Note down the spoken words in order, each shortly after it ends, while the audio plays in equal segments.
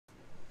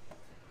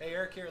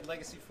Eric here at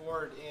Legacy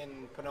Ford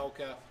in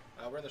Ponoka.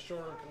 We're in the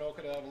showroom in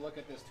Ponoka to have a look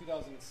at this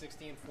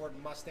 2016 Ford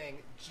Mustang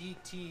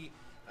GT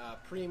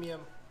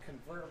Premium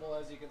Convertible.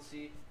 As you can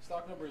see,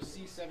 stock number is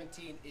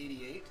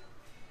C1788.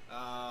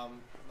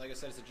 Like I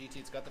said, it's a GT.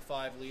 It's got the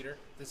 5-liter.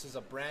 This is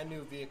a brand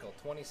new vehicle,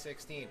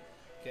 2016.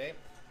 Okay,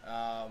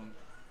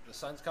 the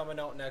sun's coming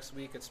out next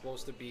week. It's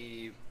supposed to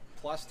be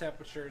plus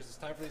temperatures. It's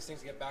time for these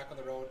things to get back on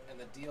the road, and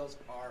the deals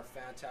are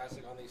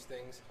fantastic on these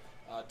things.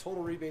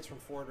 Total rebates from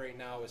Ford right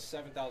now is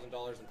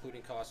 $7,000,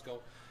 including Costco.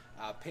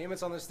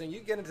 Payments on this thing, you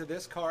can get into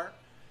this car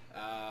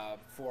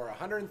for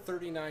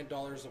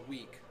 $139 a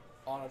week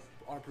on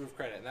approved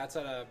credit, and that's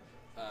at a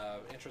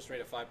interest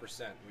rate of 5%.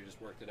 We just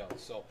worked it out.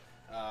 So,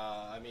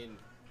 I mean,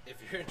 if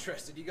you're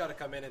interested, you got to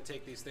come in and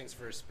take these things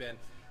for a spin.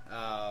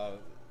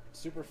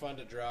 Super fun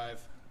to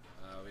drive.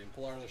 We can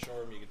pull out of the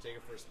showroom. You can take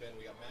it for a spin.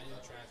 We got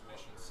manual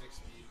transmission,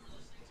 6-speed.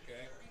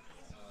 Okay,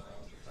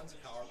 tons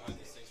of power behind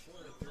these things.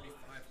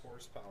 435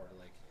 horsepower.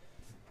 Like,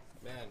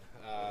 man.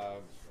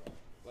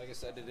 Like I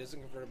said, it is a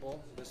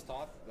convertible. This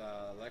top,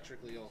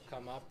 electrically, you'll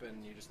come up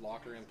and you just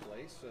lock her in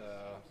place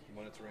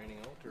when it's raining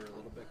out or a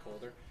little bit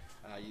colder.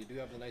 You do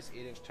have the nice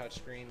 8-inch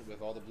touchscreen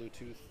with all the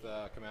Bluetooth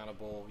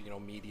Commandable,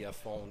 media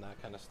phone, that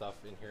kind of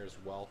stuff in here as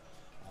well.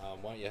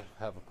 Why don't you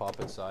have a pop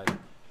inside?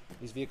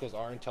 These vehicles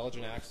are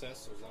intelligent access,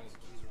 so as long as the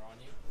keys are on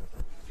you, you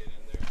can get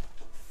in there.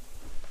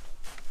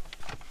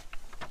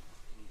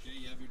 Okay,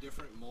 you have your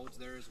different modes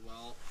there as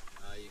well.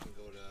 You can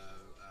go to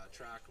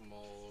track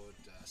mode,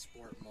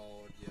 sport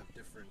mode. You have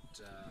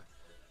different,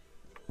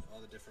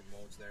 all the different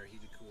modes there.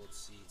 Heated, cooled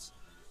seats.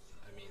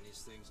 I mean,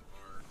 these things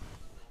are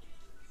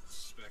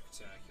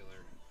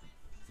spectacular.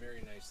 Very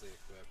nicely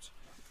equipped.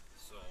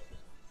 So,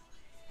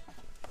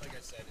 like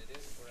I said, it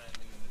is brand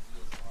new, and the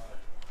deals are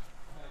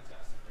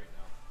fantastic right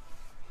now.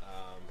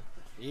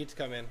 You need to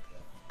come in.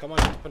 Come on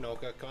to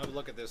Ponoka. Come have a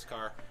look at this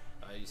car.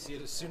 You see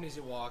it as soon as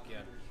you walk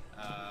in.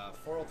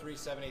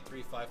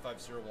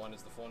 403-783-5501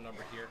 is the phone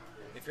number here.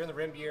 If you're in the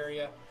Rimbey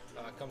area,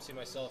 come see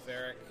myself,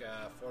 Eric,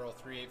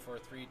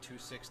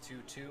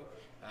 403-843-2622,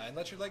 and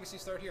let your legacy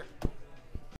start here.